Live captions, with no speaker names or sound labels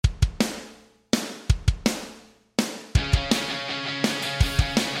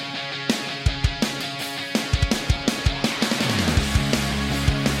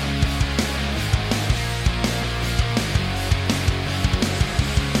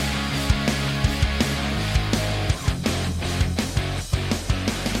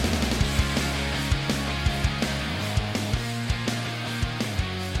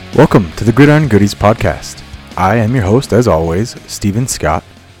Welcome to the Gridiron Goodies podcast. I am your host, as always, Steven Scott.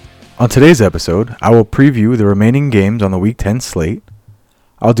 On today's episode, I will preview the remaining games on the Week 10 slate.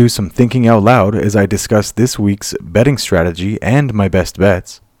 I'll do some thinking out loud as I discuss this week's betting strategy and my best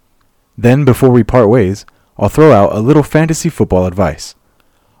bets. Then, before we part ways, I'll throw out a little fantasy football advice.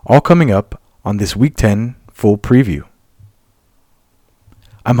 All coming up on this Week 10 full preview.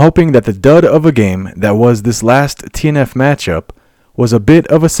 I'm hoping that the dud of a game that was this last TNF matchup was a bit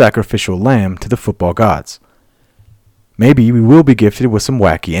of a sacrificial lamb to the football gods. Maybe we will be gifted with some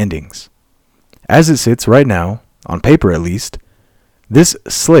wacky endings. As it sits right now, on paper at least, this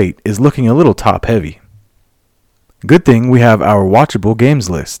slate is looking a little top-heavy. Good thing we have our watchable games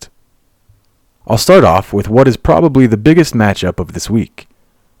list. I'll start off with what is probably the biggest matchup of this week.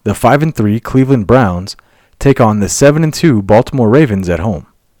 The 5-3 Cleveland Browns take on the 7-2 Baltimore Ravens at home.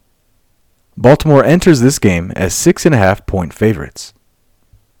 Baltimore enters this game as 6.5-point favorites.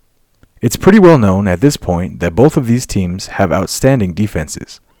 It's pretty well known at this point that both of these teams have outstanding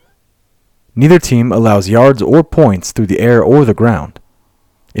defenses. Neither team allows yards or points through the air or the ground.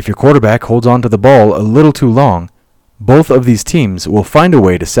 If your quarterback holds on to the ball a little too long, both of these teams will find a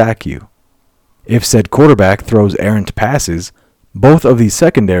way to sack you. If said quarterback throws errant passes, both of these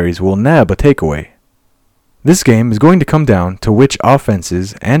secondaries will nab a takeaway. This game is going to come down to which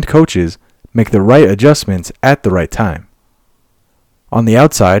offenses and coaches make the right adjustments at the right time. On the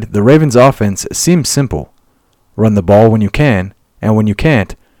outside, the Ravens' offense seems simple. Run the ball when you can, and when you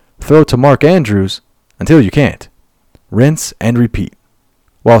can't, throw to Mark Andrews until you can't. Rinse and repeat.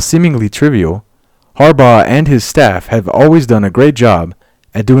 While seemingly trivial, Harbaugh and his staff have always done a great job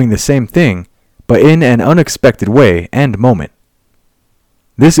at doing the same thing, but in an unexpected way and moment.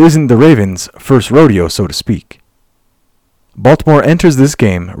 This isn't the Ravens' first rodeo, so to speak. Baltimore enters this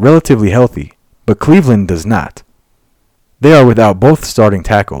game relatively healthy, but Cleveland does not. They are without both starting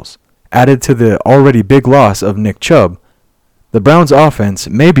tackles. Added to the already big loss of Nick Chubb, the Browns' offense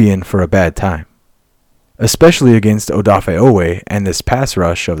may be in for a bad time, especially against Odafe Oweh and this pass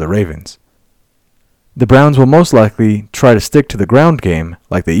rush of the Ravens. The Browns will most likely try to stick to the ground game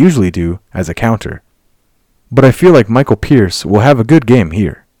like they usually do as a counter, but I feel like Michael Pierce will have a good game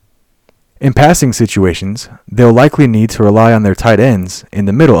here. In passing situations, they'll likely need to rely on their tight ends in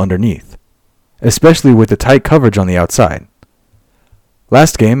the middle underneath, especially with the tight coverage on the outside.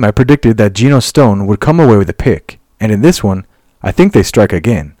 Last game, I predicted that Geno Stone would come away with a pick, and in this one, I think they strike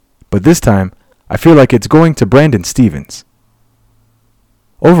again, but this time, I feel like it's going to Brandon Stevens.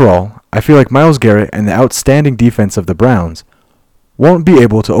 Overall, I feel like Myles Garrett and the outstanding defense of the Browns won't be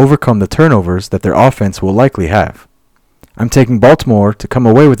able to overcome the turnovers that their offense will likely have. I'm taking Baltimore to come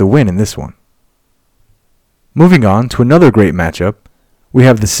away with a win in this one. Moving on to another great matchup, we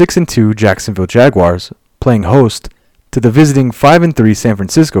have the 6-2 Jacksonville Jaguars playing host to the visiting 5-3 San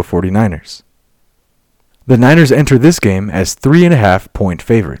Francisco 49ers. The Niners enter this game as 3.5-point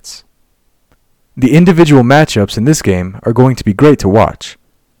favorites. The individual matchups in this game are going to be great to watch.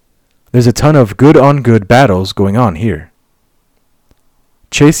 There's a ton of good-on-good battles going on here.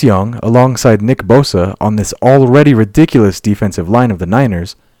 Chase Young, alongside Nick Bosa on this already ridiculous defensive line of the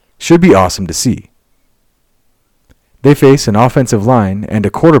Niners, should be awesome to see. They face an offensive line and a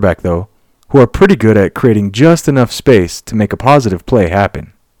quarterback, though, who are pretty good at creating just enough space to make a positive play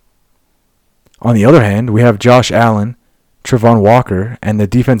happen. On the other hand, we have Josh Allen, Trevon Walker, and the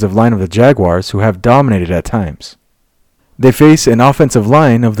defensive line of the Jaguars who have dominated at times. They face an offensive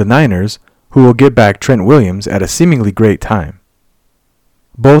line of the Niners who will get back Trent Williams at a seemingly great time.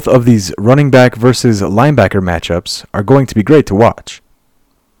 Both of these running back versus linebacker matchups are going to be great to watch.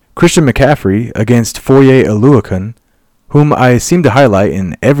 Christian McCaffrey against Foye Oluokun, whom I seem to highlight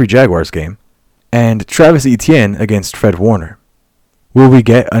in every Jaguars game, and Travis Etienne against Fred Warner. Will we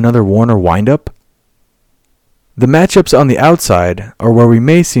get another Warner windup? The matchups on the outside are where we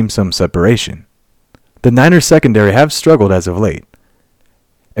may see some separation. The Niners secondary have struggled as of late.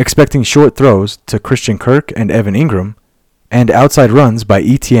 Expecting short throws to Christian Kirk and Evan Ingram, and outside runs by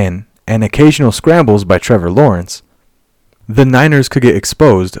Etienne and occasional scrambles by Trevor Lawrence, the Niners could get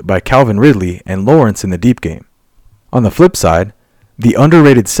exposed by Calvin Ridley and Lawrence in the deep game. On the flip side, the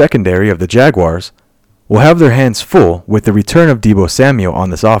underrated secondary of the Jaguars will have their hands full with the return of Deebo Samuel on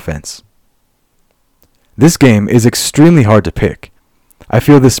this offense. This game is extremely hard to pick. I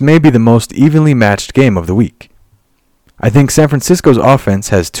feel this may be the most evenly matched game of the week. I think San Francisco's offense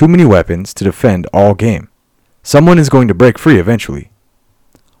has too many weapons to defend all game. Someone is going to break free eventually.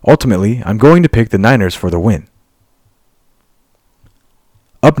 Ultimately, I'm going to pick the Niners for the win.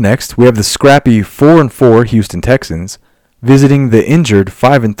 Up next, we have the scrappy 4-4 Houston Texans visiting the injured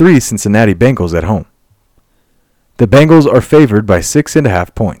 5-3 Cincinnati Bengals at home. The Bengals are favored by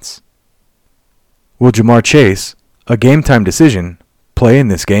 6.5 points. Will Jamar Chase, a game-time decision, play in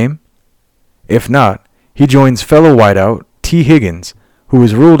this game? If not, he joins fellow wideout T. Higgins, who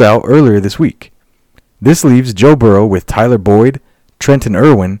was ruled out earlier this week. This leaves Joe Burrow with Tyler Boyd, Trenton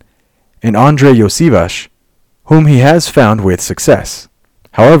Irwin, and Andre Iosivas, whom he has found with success,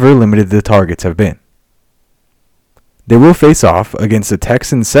 however limited the targets have been. They will face off against the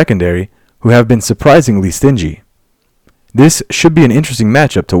Texans secondary, who have been surprisingly stingy. This should be an interesting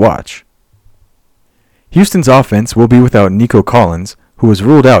matchup to watch. Houston's offense will be without Nico Collins, who was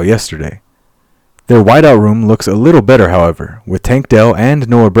ruled out yesterday. Their wideout room looks a little better, however, with Tank Dell and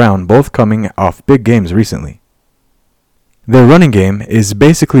Noah Brown both coming off big games recently. Their running game is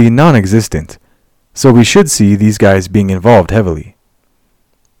basically non-existent, so we should see these guys being involved heavily.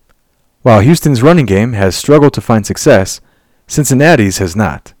 While Houston's running game has struggled to find success, Cincinnati's has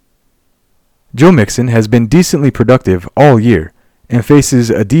not. Joe Mixon has been decently productive all year and faces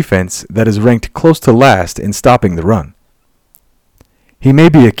a defense that is ranked close to last in stopping the run. He may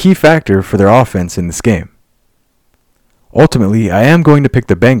be a key factor for their offense in this game. Ultimately, I am going to pick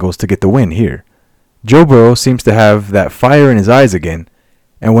the Bengals to get the win here. Joe Burrow seems to have that fire in his eyes again,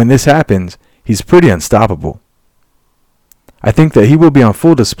 and when this happens, he's pretty unstoppable. I think that he will be on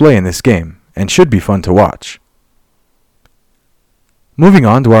full display in this game, and should be fun to watch. Moving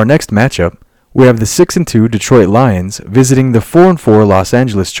on to our next matchup, we have the 6-2 Detroit Lions visiting the 4-4 Los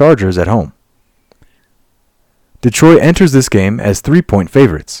Angeles Chargers at home. Detroit enters this game as 3-point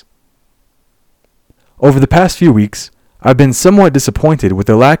favorites. Over the past few weeks, I've been somewhat disappointed with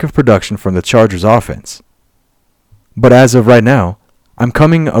the lack of production from the Chargers offense. But as of right now, I'm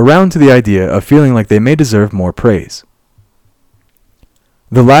coming around to the idea of feeling like they may deserve more praise.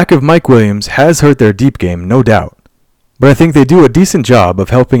 The lack of Mike Williams has hurt their deep game, no doubt, but I think they do a decent job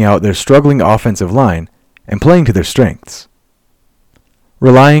of helping out their struggling offensive line and playing to their strengths.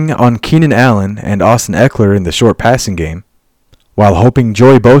 Relying on Keenan Allen and Austin Eckler in the short passing game, while hoping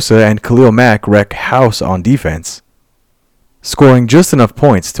Joey Bosa and Khalil Mack wreck house on defense, scoring just enough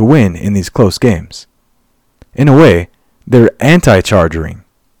points to win in these close games. In a way, they're anti-chargering.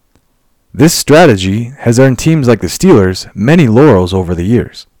 This strategy has earned teams like the Steelers many laurels over the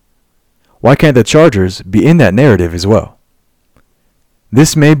years. Why can't the Chargers be in that narrative as well?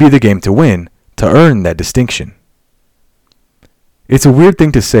 This may be the game to win, to earn that distinction. It's a weird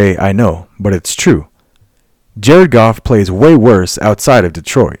thing to say, I know, but it's true. Jared Goff plays way worse outside of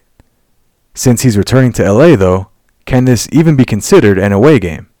Detroit. Since he's returning to LA though, can this even be considered an away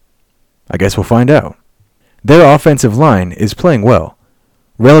game? I guess we'll find out. Their offensive line is playing well,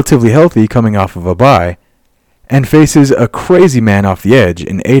 relatively healthy coming off of a bye, and faces a crazy man off the edge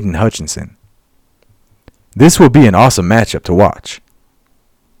in Aiden Hutchinson. This will be an awesome matchup to watch.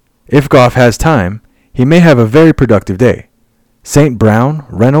 If Goff has time, he may have a very productive day. St. Brown,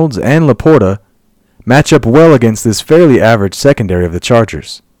 Reynolds, and Laporta match up well against this fairly average secondary of the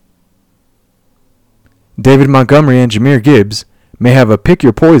Chargers. David Montgomery and Jahmyr Gibbs may have a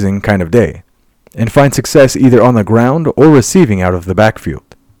pick-your-poison kind of day, and find success either on the ground or receiving out of the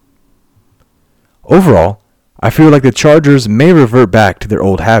backfield. Overall, I feel like the Chargers may revert back to their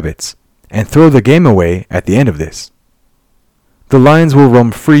old habits and throw the game away at the end of this. The Lions will roam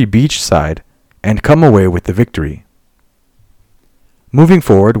free beachside and come away with the victory. Moving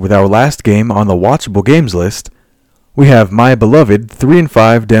forward with our last game on the watchable games list, we have my beloved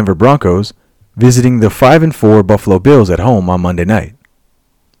 3-5 Denver Broncos visiting the 5-4 Buffalo Bills at home on Monday night.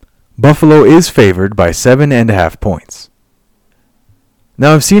 Buffalo is favored by 7.5 points.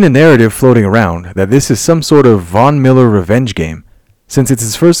 Now I've seen a narrative floating around that this is some sort of Von Miller revenge game, since it's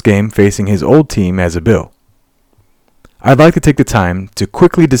his first game facing his old team as a Bill. I'd like to take the time to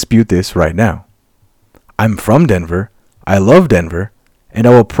quickly dispute this right now. I'm from Denver, I love Denver, and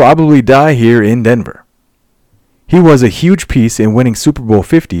I will probably die here in Denver. He was a huge piece in winning Super Bowl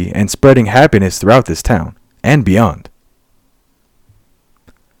 50 and spreading happiness throughout this town, and beyond.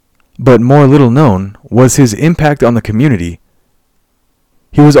 But more little known was his impact on the community.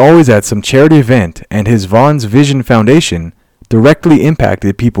 He was always at some charity event, and his Vaughn's Vision Foundation directly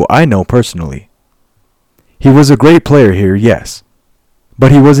impacted people I know personally. He was a great player here, yes,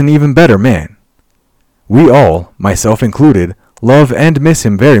 but he was an even better man. We all, myself included, love and miss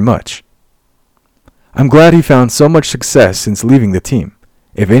him very much. I'm glad he found so much success since leaving the team.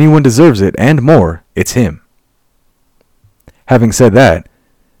 If anyone deserves it and more, it's him. Having said that,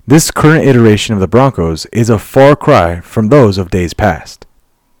 this current iteration of the Broncos is a far cry from those of days past.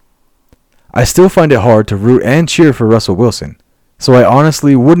 I still find it hard to root and cheer for Russell Wilson, so I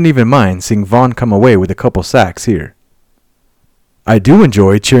honestly wouldn't even mind seeing Vaughn come away with a couple sacks here. I do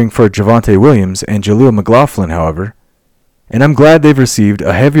enjoy cheering for Javonte Williams and Jaleel McLaughlin, however, and I'm glad they've received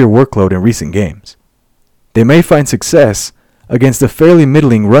a heavier workload in recent games. They may find success against a fairly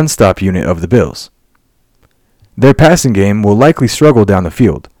middling run-stop unit of the Bills. Their passing game will likely struggle down the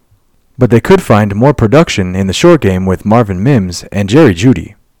field, but they could find more production in the short game with Marvin Mims and Jerry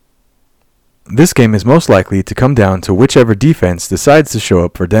Jeudy. This game is most likely to come down to whichever defense decides to show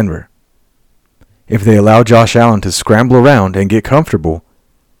up for Denver. If they allow Josh Allen to scramble around and get comfortable,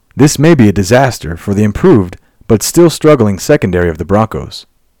 this may be a disaster for the improved but still struggling secondary of the Broncos.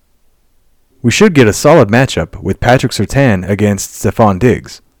 We should get a solid matchup with Patrick Surtain against Stephon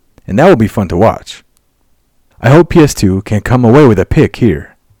Diggs, and that will be fun to watch. I hope PS2 can come away with a pick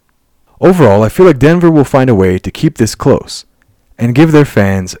here. Overall, I feel like Denver will find a way to keep this close and give their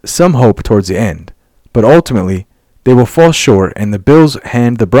fans some hope towards the end, but ultimately, they will fall short and the Bills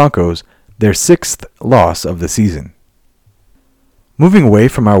hand the Broncos their 6th loss of the season. Moving away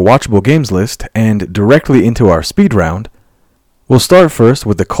from our watchable games list and directly into our speed round, we'll start first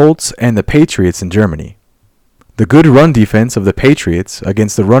with the Colts and the Patriots in Germany. The good run defense of the Patriots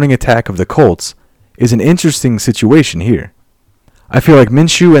against the running attack of the Colts is an interesting situation here. I feel like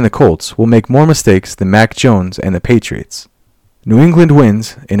Minshew and the Colts will make more mistakes than Mac Jones and the Patriots. New England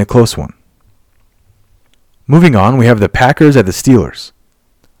wins in a close one. Moving on, we have the Packers at the Steelers.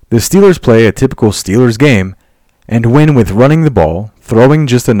 The Steelers play a typical Steelers game and win with running the ball, throwing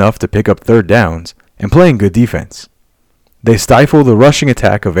just enough to pick up third downs, and playing good defense. They stifle the rushing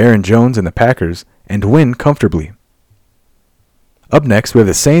attack of Aaron Jones and the Packers and win comfortably. Up next, we have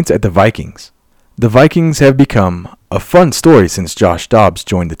the Saints at the Vikings. The Vikings have become a fun story since Josh Dobbs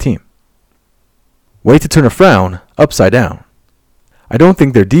joined the team. Wait to turn a frown upside down. I don't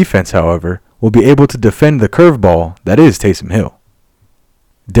think their defense, however, will be able to defend the curveball that is Taysom Hill.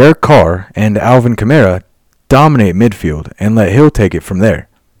 Derek Carr and Alvin Kamara dominate midfield and let Hill take it from there.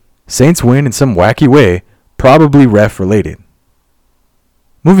 Saints win in some wacky way, probably ref related.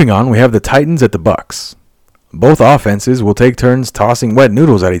 Moving on, we have the Titans at the Bucks. Both offenses will take turns tossing wet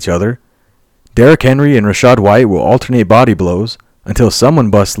noodles at each other. Derrick Henry and Rachaad White will alternate body blows until someone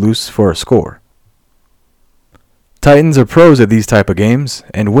busts loose for a score. Titans are pros at these type of games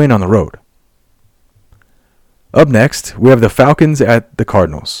and win on the road. Up next, we have the Falcons at the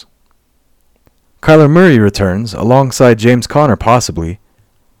Cardinals. Kyler Murray returns alongside James Conner possibly,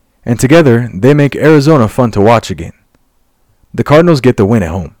 and together they make Arizona fun to watch again. The Cardinals get the win at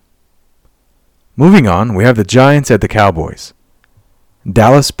home. Moving on, we have the Giants at the Cowboys.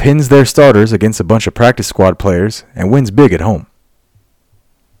 Dallas pins their starters against a bunch of practice squad players and wins big at home.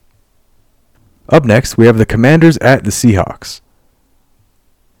 Up next, we have the Commanders at the Seahawks.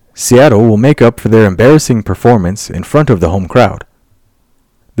 Seattle will make up for their embarrassing performance in front of the home crowd.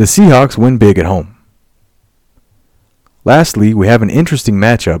 The Seahawks win big at home. Lastly, we have an interesting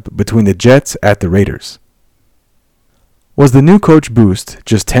matchup between the Jets at the Raiders. Was the new coach boost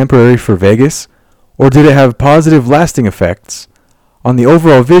just temporary for Vegas, or did it have positive lasting effects on the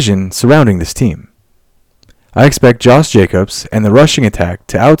overall vision surrounding this team? I expect Josh Jacobs and the rushing attack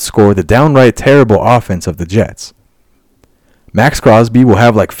to outscore the downright terrible offense of the Jets. Max Crosby will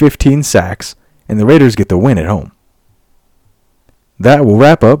have like 15 sacks, and the Raiders get the win at home. That will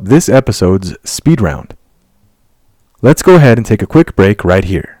wrap up this episode's Speed Round. Let's go ahead and take a quick break right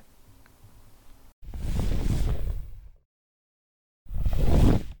here.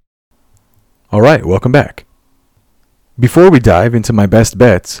 Alright, welcome back. Before we dive into my best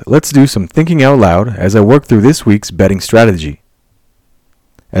bets, let's do some thinking out loud as I work through this week's betting strategy.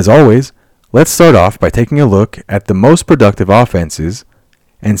 As always, let's start off by taking a look at the most productive offenses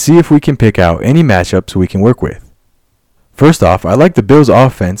and see if we can pick out any matchups we can work with. First off, I like the Bills'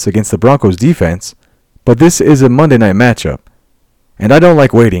 offense against the Broncos' defense, but this is a Monday night matchup, and I don't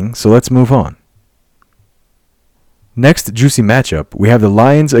like waiting, so let's move on. Next juicy matchup, we have the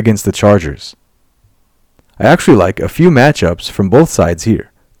Lions against the Chargers. I actually like a few matchups from both sides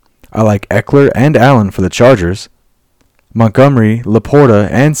here. I like Eckler and Allen for the Chargers, Montgomery, Laporta,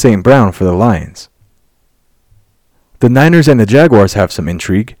 and St. Brown for the Lions. The Niners and the Jaguars have some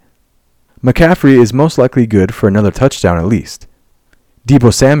intrigue. McCaffrey is most likely good for another touchdown at least.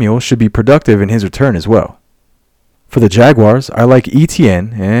 Deebo Samuel should be productive in his return as well. For the Jaguars, I like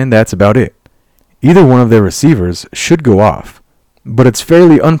ETN, and that's about it. Either one of their receivers should go off, but it's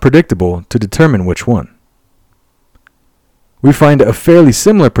fairly unpredictable to determine which one. We find a fairly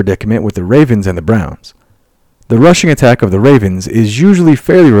similar predicament with the Ravens and the Browns. The rushing attack of the Ravens is usually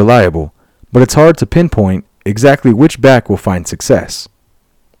fairly reliable, but it's hard to pinpoint exactly which back will find success.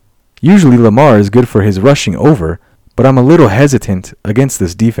 Usually Lamar is good for his rushing over, but I'm a little hesitant against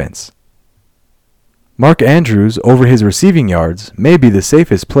this defense. Mark Andrews over his receiving yards may be the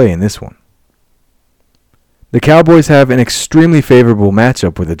safest play in this one. The Cowboys have an extremely favorable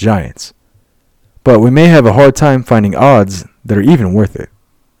matchup with the Giants, but we may have a hard time finding odds that are even worth it.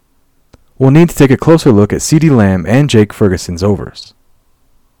 We'll need to take a closer look at CeeDee Lamb and Jake Ferguson's overs.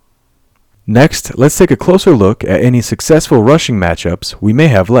 Next, let's take a closer look at any successful rushing matchups we may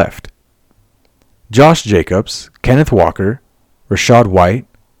have left. Josh Jacobs, Kenneth Walker, Rachaad White,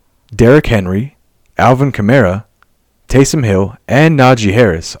 Derrick Henry, Alvin Kamara, Taysom Hill, and Najee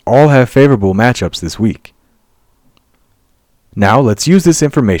Harris all have favorable matchups this week. Now let's use this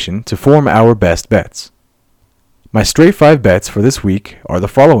information to form our best bets. My straight 5 bets for this week are the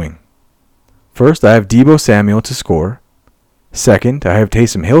following. First, I have Deebo Samuel to score. Second, I have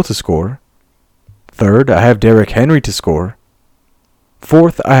Taysom Hill to score. Third, I have Derrick Henry to score.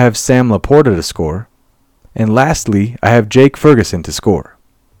 Fourth, I have Sam Laporta to score. And lastly, I have Jake Ferguson to score.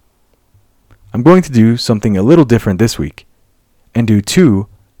 I'm going to do something a little different this week and do 2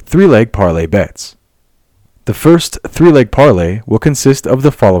 3-leg parlay bets. The first 3-leg parlay will consist of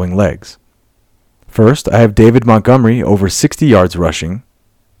the following legs. First, I have David Montgomery over 60 yards rushing.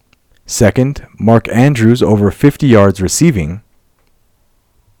 Second, Mark Andrews over 50 yards receiving.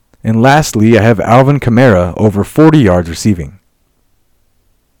 And lastly, I have Alvin Kamara over 40 yards receiving.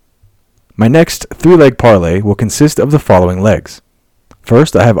 My next 3-leg parlay will consist of the following legs.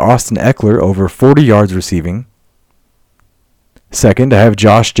 First, I have Austin Eckler over 40 yards receiving. Second, I have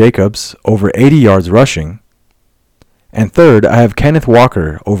Josh Jacobs over 80 yards rushing. And third, I have Kenneth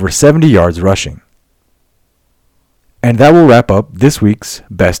Walker over 70 yards rushing. And that will wrap up this week's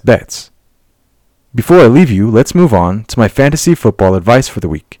Best Bets. Before I leave you, let's move on to my fantasy football advice for the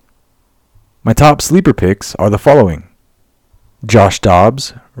week. My top sleeper picks are the following: Josh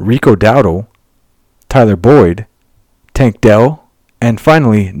Dobbs, Rico Dowdle, Tyler Boyd, Tank Dell, and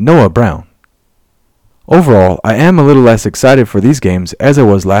finally Noah Brown. Overall, I am a little less excited for these games as I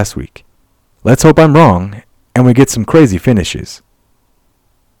was last week. Let's hope I'm wrong and we get some crazy finishes.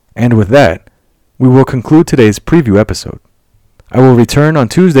 And with that, we will conclude today's preview episode. I will return on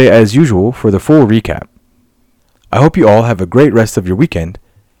Tuesday as usual for the full recap. I hope you all have a great rest of your weekend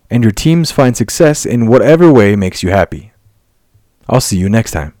and your teams find success in whatever way makes you happy. I'll see you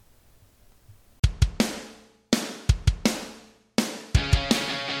next time.